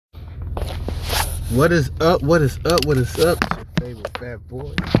What is up? What is up? What is up? It's your favorite fat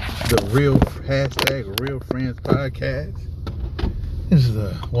boy. The real hashtag Real Friends Podcast. This is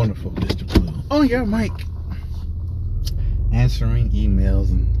a wonderful Mr. Blue on your mic, answering emails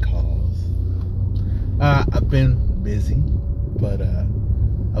and calls. I've been busy, but I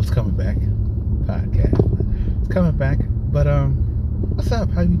was coming back. Podcast. It's coming back. But what's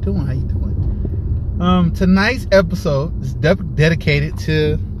up? How you doing? How you doing? Tonight's episode is dedicated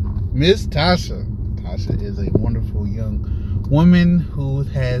to Miss Tasha. Tasha is a wonderful young woman who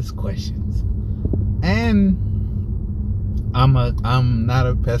has questions, and I'm not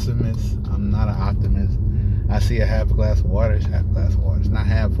a pessimist. I'm not an optimist. I see a half a glass of water. It's half a glass of water. It's not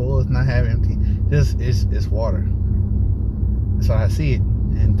half full. It's not half empty. It's water. That's how I see it.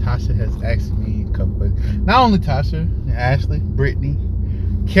 And Tasha has asked me a couple questions. Not only Tasha, Ashley, Brittany,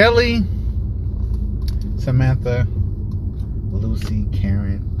 Kelly, Samantha, Lucy,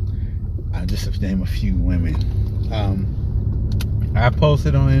 Karen. Just to name a few women. I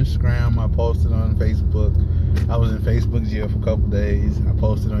posted on Instagram. I posted on Facebook. I was in Facebook jail for a couple days. I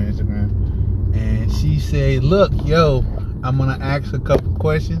posted on Instagram. And she said, look, yo, I'm going to ask a couple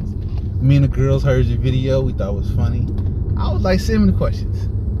questions. Me and the girls heard your video. We thought it was funny. I was like, send me the questions.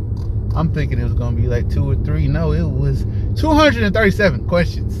 I'm thinking it was going to be like 2 or 3. No, it was 237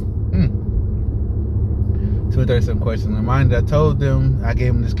 questions. 237 questions. Reminder, I told them, I gave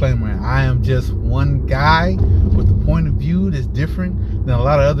them a disclaimer. I am just one guy with a point of view that's different than a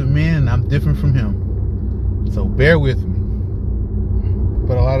lot of other men, and I'm different from him. So bear with me.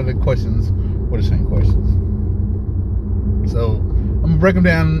 But a lot of the questions were the same questions. So I'm going to break them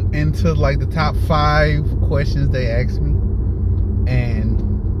down into like the top 5 questions they asked me.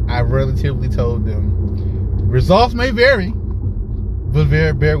 And I relatively told them results may vary, but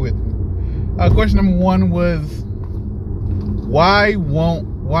bear with me. Question number 1 was, why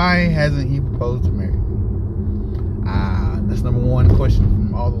hasn't he proposed to Mary? That's number 1 question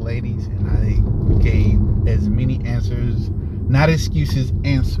from all the ladies, and I gave as many answers, not excuses,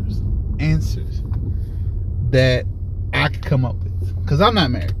 answers that I could come up with, because I'm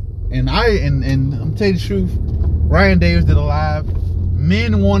not married, and I'm telling you the truth. Ryan Davis did a live.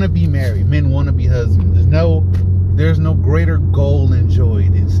 Men want to be married. Men want to be husbands. There's no greater goal and joy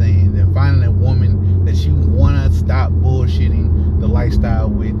than finding a woman that you want to stop bullshitting the lifestyle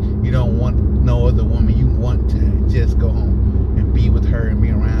with. You don't want no other woman. You want to just go home and be with her and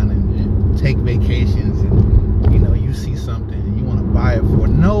be around and take vacations, and you see something and you want to buy it for.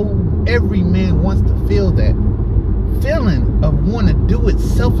 No, every man wants to feel that feeling of wanting to do it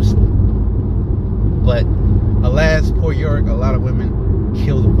selfishly. But alas, poor York, a lot of women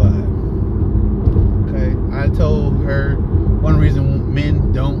kill the vibe. I told her one reason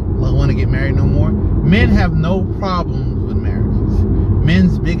men don't want to get married no more. Men have no problems with marriages.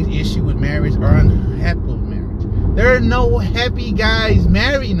 Men's biggest issue with marriage are unhappy with marriage. There are no happy guys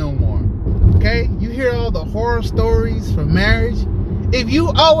married no more. Okay? You hear all the horror stories from marriage. If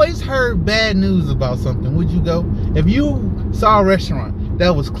you always heard bad news about something, would you go? If you saw a restaurant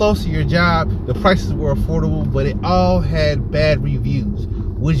that was close to your job, the prices were affordable, but it all had bad reviews,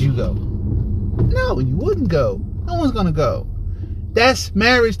 would you go? No, you wouldn't go. No one's gonna go. That's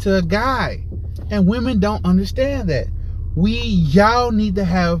marriage to a guy. And women don't understand that. Y'all need to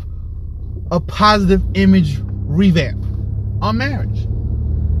have a positive image revamp on marriage.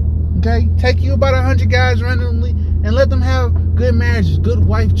 Okay? Take you about 100 guys randomly and let them have good marriages, good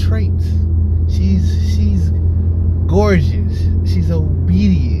wife traits. She's gorgeous. She's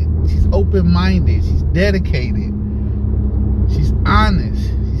obedient. She's open-minded. She's dedicated. She's honest.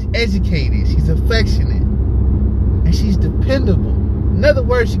 She's educated. She's affectionate. And she's dependable. In other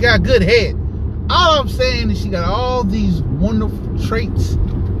words, she got good head. All I'm saying is she got all these wonderful traits.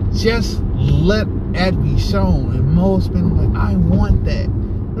 Just let that be shown. And most men are like, I want that.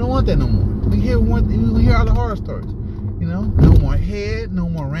 We don't want that no more. We hear all the horror stories. No more head, no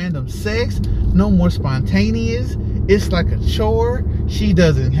more random sex, no more spontaneous. It's like a chore. She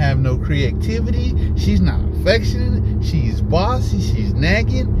doesn't have no creativity. She's not affectionate. She's bossy. She's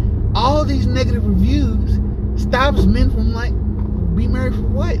nagging. All these negative reviews stops men from be married for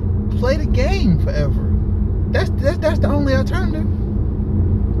what? Play the game forever. That's the only alternative.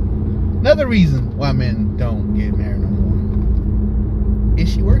 Another reason why men don't get married no more. Is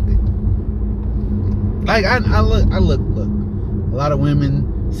she worth it? Like I look. A lot of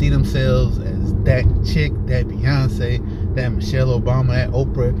women see themselves as that chick, that Beyonce, that Michelle Obama, that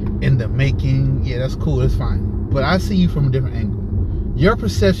Oprah in the making. Yeah, that's cool. That's fine. But I see you from a different angle. Your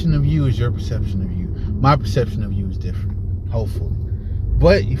perception of you is your perception of you. My perception of you is different. Hopefully.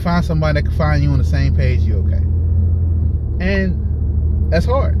 But you find somebody that can find you on the same page, you're okay. And that's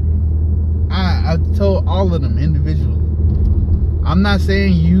hard. I told all of them individually. I'm not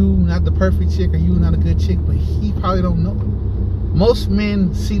saying you not the perfect chick or you not a good chick, but he probably don't know it. Most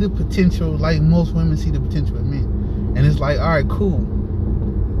men see the potential like most women see the potential in men. And it's like, all right, cool.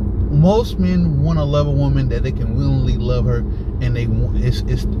 Most men want to love a woman that they can willingly love her, and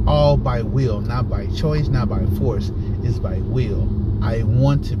it's all by will, not by choice, not by force. It's by will. I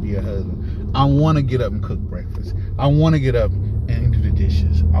want to be a husband. I want to get up and cook breakfast. I want to get up and do the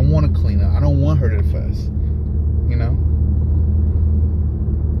dishes. I want to clean up. I don't want her to fuss. You know?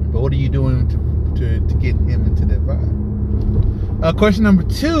 But what are you doing to get him into that vibe? Question number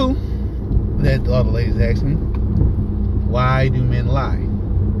 2 that all the ladies ask me: why do men lie?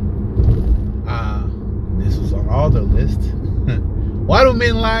 This was on all their list. Why do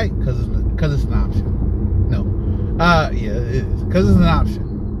men lie? Because it's an option. No. Yeah, it is. Because it's an option.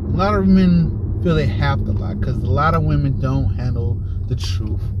 A lot of men feel they have to lie because a lot of women don't handle the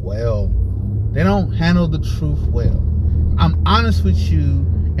truth well. They don't handle the truth well. I'm honest with you,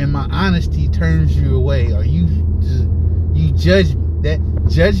 and my honesty turns you away, or you judge me. That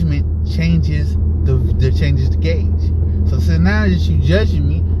judgment changes the gauge. So now that you judging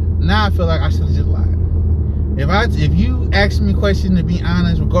me, now I feel like I should have just lied. If you ask me a question to be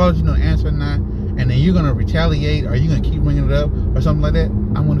honest, regardless you know the answer or not, and then you're gonna retaliate or you're gonna keep bringing it up or something like that,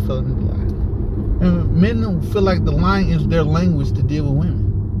 I'm gonna feel like a lie. And men don't feel like the lying is their language to deal with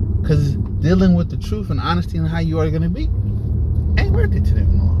women, because dealing with the truth and honesty and how you are gonna be ain't worth it to them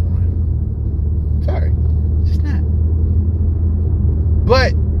in the long run. Sorry, just not.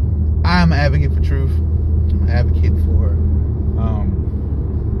 But I'm an advocate for truth. I'm an advocate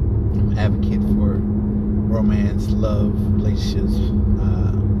for romance, love, relationships.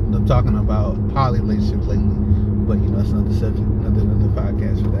 I'm talking about poly relationships lately, but you know that's another subject, another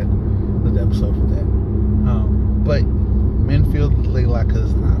podcast for that, another episode for that. But men feel they lie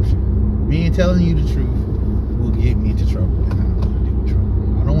because it's an option. Me telling you the truth will get me into trouble, and I don't want to deal with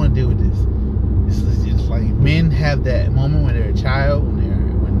trouble. I don't want to deal with this. This is just like men have that moment when they're a child,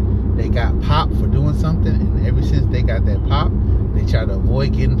 when they got popped for doing something, and ever since they got that pop, they try to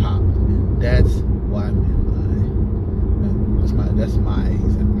avoid getting popped. And that's why men lie. That's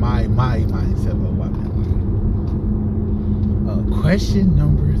my mindset of why men lie. Question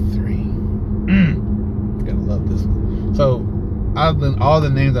number 3. Gotta love this one. So, other than all the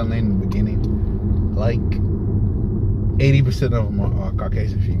names I named in the beginning, like 80% of them are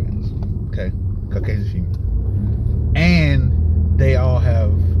Caucasian females. Okay, Caucasian females, and they all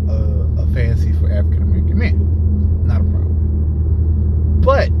have a fancy for African American men. Not a problem.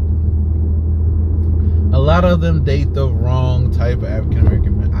 But a lot of them date the wrong type of African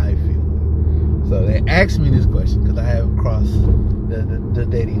American men, I feel. So they asked me this question because I have crossed the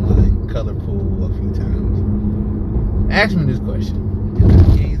dating line, color pool a few times. Asked me this question, and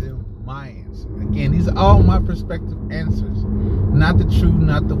I gave them my answer. Again, these are all my perspective answers. Not the truth,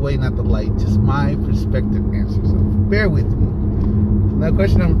 not the way, not the light, just my perspective answers. So bear with me. Now,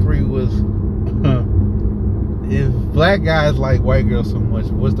 question number 3 was, if black guys like white girls so much,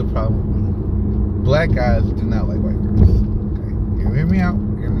 what's the problem with me? Black guys do not like white girls. Okay, hear me out.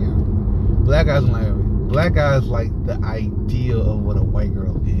 Hear me out. Black guys like the idea of what a white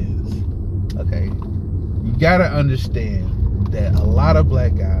girl is. Okay, you gotta understand that a lot of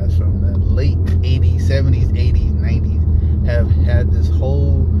black guys from the late 80s, 70s, 80s, 90s have had this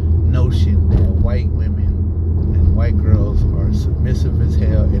whole notion that white women and white girls are submissive as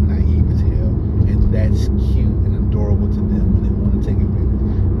hell and naive as hell, and that's cute and adorable to them, and they want to take advantage.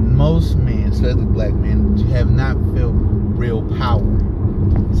 Most men, especially black men, have not felt real power.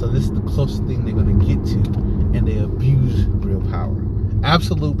 So this is the closest thing they're going to get to, and they abuse real power.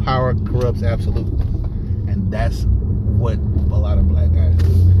 Absolute power corrupts absolutely, and that's what a lot of black guys do.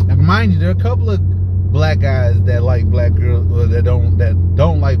 Now, mind you, there are a couple of black guys that like black girls, or that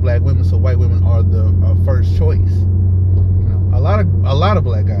don't like black women. So white women are the first choice. You know, a lot of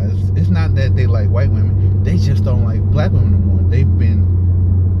black guys. It's not that they like white women; they just don't like black women anymore. They've been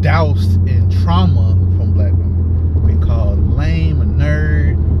doused in trauma from black women, been called lame, a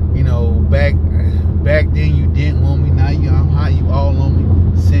nerd. You know, back then you didn't want me, now I'm high, you all on me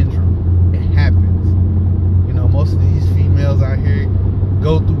syndrome. It happens. You know, most of these females out here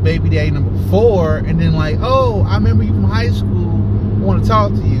go through baby daddy number 4, and then like, oh, I remember you from high school, I want to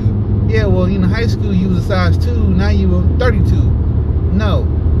talk to you. Yeah, well, you know, high school you was a size 2, now you were 32. No,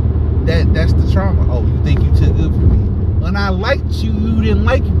 that's the trauma. Oh, you think you too good for me? When I liked you, you didn't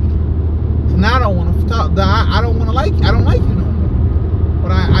like me. So now I don't want to talk. I don't want to like you. I don't like you no more.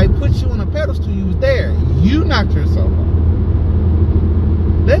 When I put you on a pedestal, you was there. You knocked yourself off.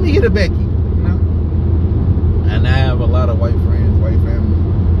 Let me get it back, you know. And I have a lot of white friends, white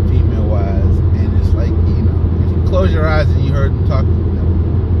family, female wise,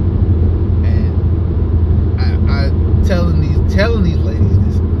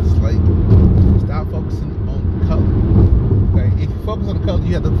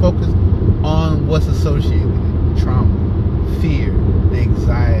 you have to focus on what's associated with it. Trauma, fear, the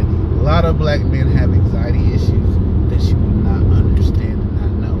anxiety. A lot of black men have anxiety issues that you would not understand and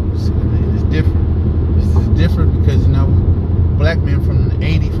not know. You see, and it's different. This is different because, you know, black men from the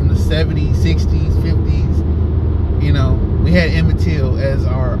 80s, from the 70s, 60s, 50s, you know, we had Emmett Till as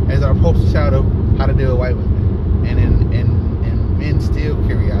our poster child of how to deal with white women. And men still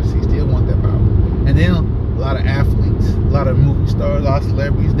curiosity, still want that power. And then a lot of athletes, a lot of movie stars, a lot of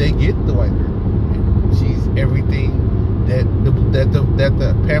celebrities, they get the white girl. And she's everything that the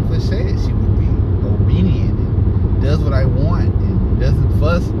pamphlet says she would be. Obedient and does what I want and doesn't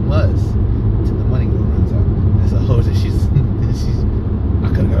fuss muss till the money runs out. And it's a whole that she's I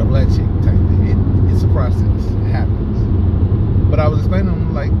could have got a black chick type thing. It's a process. It happens. But I was explaining to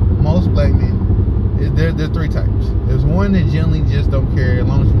them, like, most black men, there's three types. There's one that generally just don't care as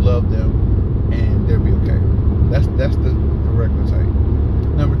long as you love them and they'll be okay. That's the regular type.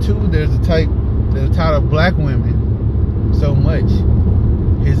 Number two, there's the type of black women so much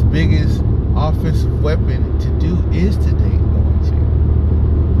his biggest offensive weapon to do is to date a white chick.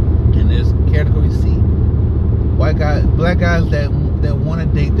 And there's category C. Black guys that want to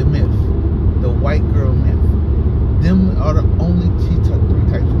date the myth, the white girl myth. Them are the only three types of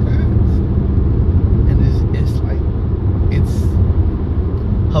guys. And it's like, it's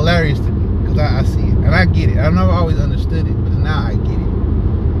hilarious to me because I see it and I get it. I've never always understood it, but now I get it.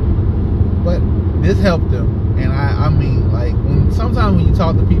 But this helped them. And I mean, like, sometimes when you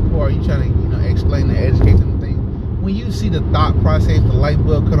talk to people or you try to, you know, explain and educate them things, when you see the thought process, the light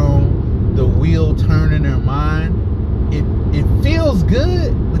bulb come on, the wheel turn in their mind, it feels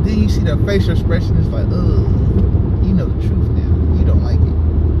good, but then you see the facial expression, it's like, ugh, you know the truth now. You don't like it.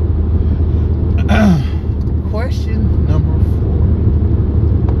 Question number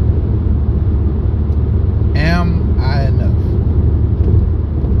 4. Am I enough?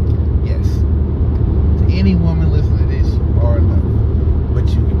 Yes. To any woman listening to this, you are enough. But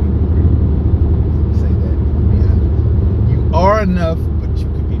you can be more. Say that. Be honest. You are enough, but you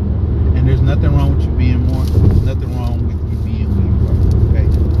could be more. And there's nothing wrong with you being more. There's nothing wrong with you being who you are. Okay?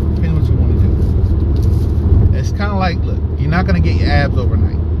 Depends what you want to do. It's kind of like, look, you're not going to get your abs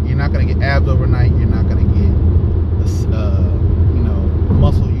overnight. You're not going to get abs overnight. You're not going to get, you know, the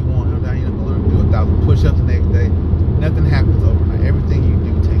muscle you want. You're not going to learn to do 1,000 push-ups the next day. Nothing happens overnight. Everything you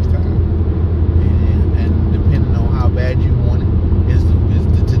do takes time. And depending on how bad you want it is the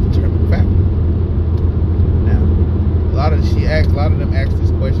determining factor. Now, a lot of them ask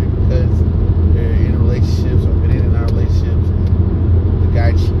this question because they're in relationships or been in our relationships and the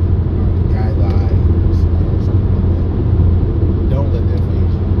guy cheated or the guy lied. Don't let that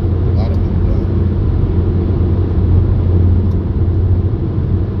phase you. A lot of men don't.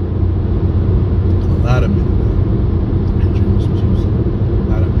 A lot of men don't. And drink some juice. A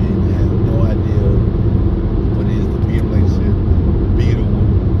lot of men have no idea what it is to be in a relationship, be a woman.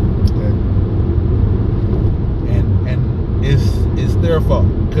 Okay? And it's their fault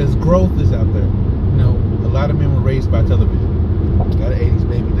because growth is out there. You know, a lot of men were raised by television. A lot of 80s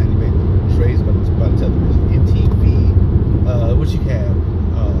baby, 90s baby was raised by television, MTV. What you have?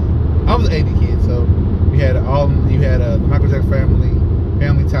 I was an 80 kid, so you had the Michael Jackson Family,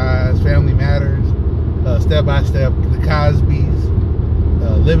 Family Ties, Family Matters, Step by Step, the Cosbys,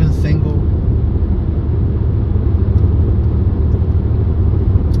 Living Single,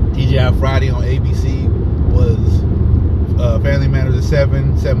 TGI Friday on ABC was Family Matters at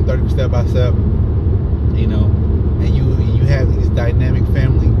 7:30 was Step by Step, you know, and you have these dynamic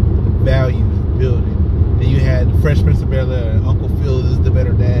family values building. Then you had Fresh Prince of Bel-Air, and Uncle Phil is the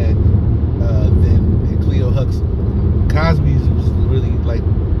better dad than Cleo Huxley. Cosby's was really like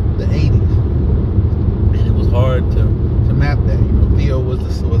the 80s, and it was hard to map that. You know, Theo was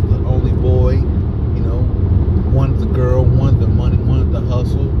the only boy. You know, wanted the girl, wanted the money, wanted the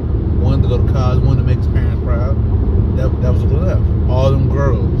hustle, wanted to go to college, wanted to make his parents proud. That was what left. All them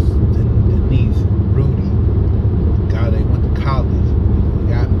girls, Denise, Rudy, God, they went to college, they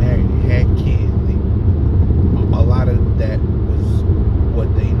got married, they had kids. A lot of that was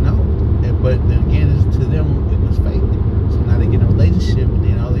what they know, but then again, to them it was fake. So now they get in a relationship, and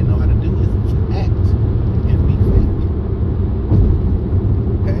then all they know how to do is to act and be fake.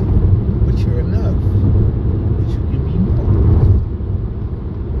 Okay, but you're enough. But you can be more.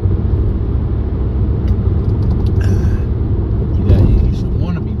 You should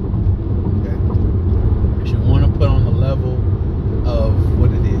want to be more. Okay, you should want to put on the level of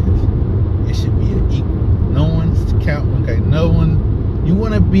what it is. It should be an equal. No one's counting. Okay, no one. You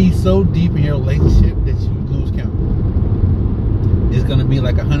want to be so deep in your relationship that you lose count. It's gonna be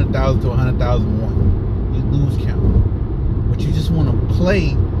like 100,000 to 100,001. You lose count, but you just want to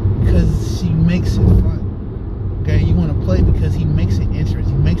play because she makes it fun. Okay, you want to play because he makes it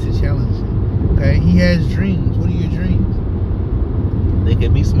interesting. He makes it challenging. Okay, he has dreams. What are your dreams? They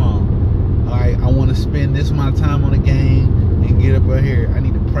can be small. All right, I want to spend this amount of time on a game and get up out here. I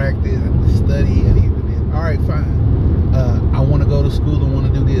need to practice. I need to study. I need to do this. All right, fine. I want to go to school and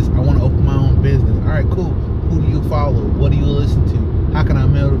want to do this. I want to open my own business. All right, cool. Who do you follow? What do you listen to? How can I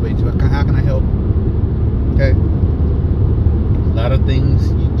motivate you? How can I help you? Okay. A lot of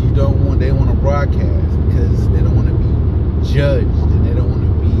things you don't want. They want to broadcast because they don't want to be judged and they don't want to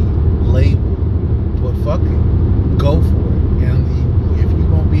be labeled. But fuck it, go for it. And if you're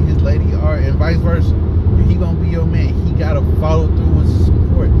gonna be his lady, or and vice versa, if he gonna be your man, he gotta follow through with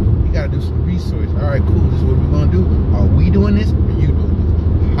support. He gotta do some research. All right, cool. This is what we're gonna do. Are we doing this? Or are you doing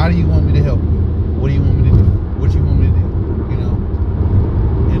this? How do you want me to help you? What do you want me to do? What you want me to do? You know.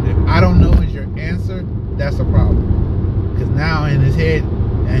 And if I don't know is your answer, that's a problem. Because now in his head,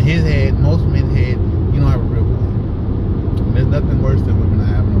 most men's head, you don't have a real plan. And there's nothing worse than women not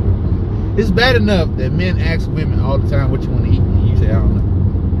having a real plan. It's bad enough that men ask women all the time what you want to eat, and you say, I don't know.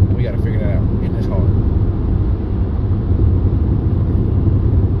 And we got to figure that out, and it's hard.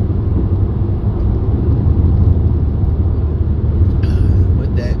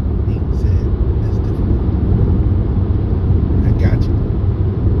 With that being said, it's difficult. I got you.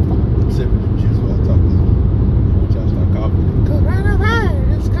 I'm sipping some juice while I talk this. I want y'all to start coughing.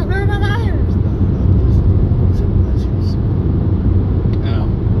 Coronavirus, coronavirus. No, sipping my juice.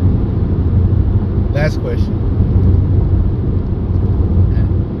 Last question.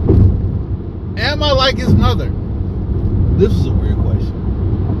 Am I like his mother? This is a weird question.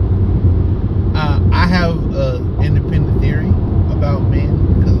 I have an independent theory about men,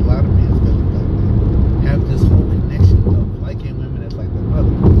 because a lot of men, especially black men, have this whole connection of liking women that's like their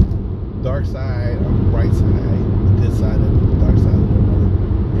mother. Dark side or the bright side, the good side of it, the dark side of their mother.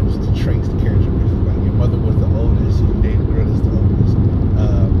 And it's the traits, the characteristics. Like your mother was the oldest, so you dated a girl that's the oldest.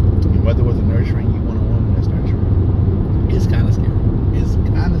 Your mother was a nurturing, you want a woman that's nurturing. It's kind of scary. It's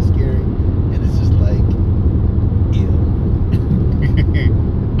kind of scary, and it's just like, ew.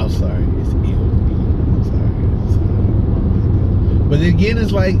 I'm sorry, it's ew. I'm sorry. But again,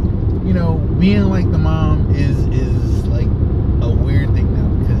 it's like, you know, being like the mom is like a weird thing now,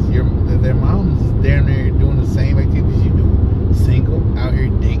 because their mom is down there doing the same activities you do. Single, out here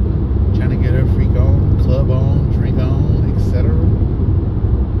dating, trying to get her freak on, club on, drink on, etc.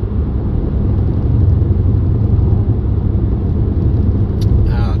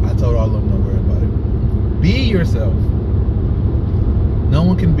 I told all of them, don't worry about it. Be yourself. No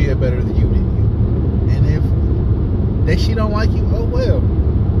one can be a better than you than you. And if that she don't like you, oh well.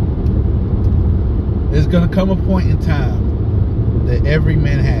 There's gonna come a point in time that every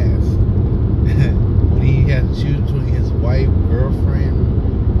man has when he has to choose between his wife,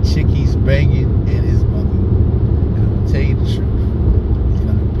 girlfriend, chick he's banging, and his mother. And I'm gonna tell you the truth. He's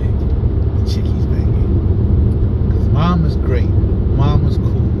gonna pick the chick he's banging. Because mom is great, mom is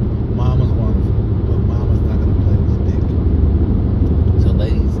cool, mom is wonderful, but mom is not gonna play with his dick. So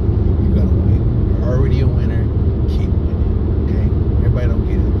ladies, you're gonna win. You're already a winner. Keep winning. Okay? Everybody don't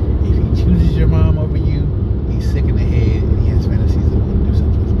get it. If he chooses your mom over you, he's sick in the head and he has fantasies of wanting to do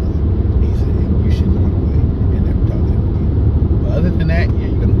something to his mother. And he said, and you should run away and never talk to him again. But other than that, yeah,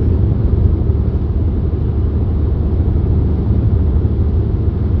 you're gonna win.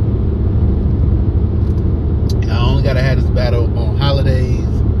 And I only gotta have this battle on holidays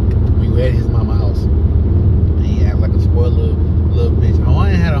when you at his mama's house. And he act like a spoiled little bitch. I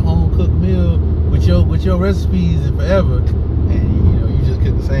ain't had a home cooked meal with your recipes in forever. And you know, you just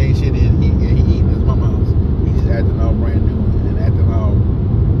cook the same shit and he eating his mama's house. He's just acting all brand new and acting all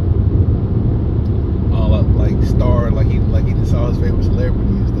like star, like he just saw his favorite celebrity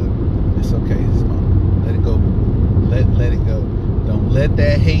and stuff. It's okay, it's mama. Let it go. Let it go. Don't let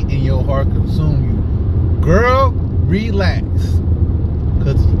that hate in your heart consume you. Girl, relax.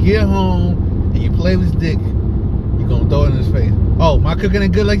 Cause you get home and you play with his dick, you're gonna throw it in his face. Oh, my cooking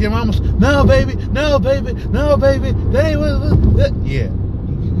ain't good like your mama's? No, baby, no, baby, no, baby. That ain't what. Yeah,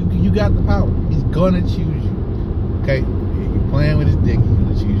 you got the power. He's gonna choose you. Okay, if you're playing with his dick, he's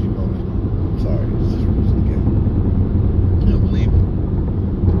gonna choose you over his mama. I'm sorry, it's just rules of the game. You don't believe me?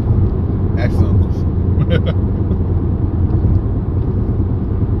 Ask the uncles.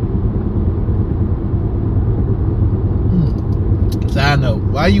 Side note,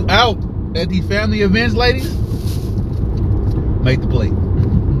 while you out at these family events, ladies, make the plate.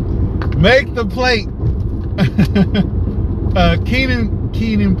 Make the plate.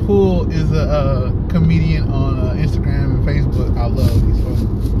 Keenan Poole is a comedian on Instagram and Facebook. I love him. He's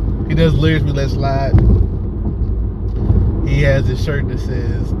funny. He does lyrics we let slide. He has a shirt that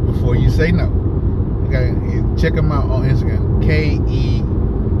says "Before You Say No." Okay, check him out on Instagram. KEONPOOLE.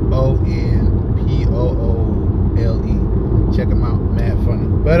 Check him out. Mad funny.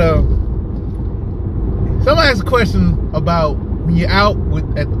 But somebody asked a question about when you're out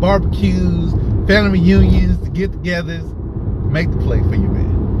at the barbecues, family reunions, the get-togethers. Make the plate for your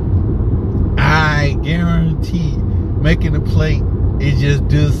man. I guarantee making the plate, it just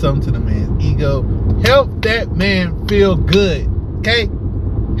does something to the man's ego. Help that man feel good. Okay?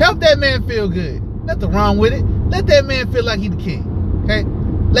 Help that man feel good. Nothing wrong with it. Let that man feel like he the king. Okay?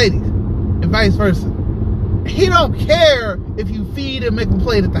 Ladies, and vice versa. He don't care if you feed and make a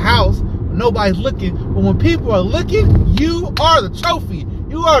plate at the house when nobody's looking. But when people are looking, you are the trophy.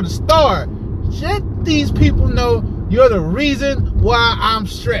 You are the star. Let these people know you're the reason why I'm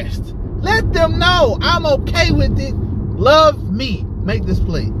stressed. Let them know I'm okay with it. Love me. Make this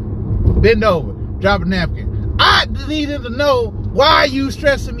plate. Bend over. Drop a napkin. I need them to know why you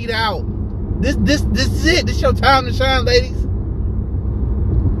stressing me out. This is it. This your time to shine, ladies.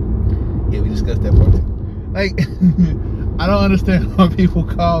 Yeah, we discussed that part too. Like, I don't understand why people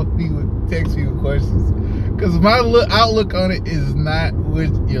call me with text me with questions. Because my outlook on it is not what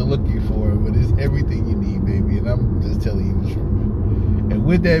you're looking for, but it's everything you need, baby. And I'm just telling you the truth. And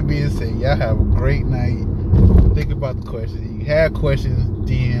with that being said, y'all have a great night. Think about the questions. If you have questions,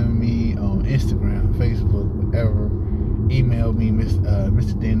 DM me on Instagram, Facebook, whatever. Email me,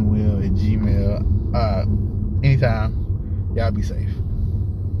 Mr. Denwill at Gmail. Anytime. Y'all be safe.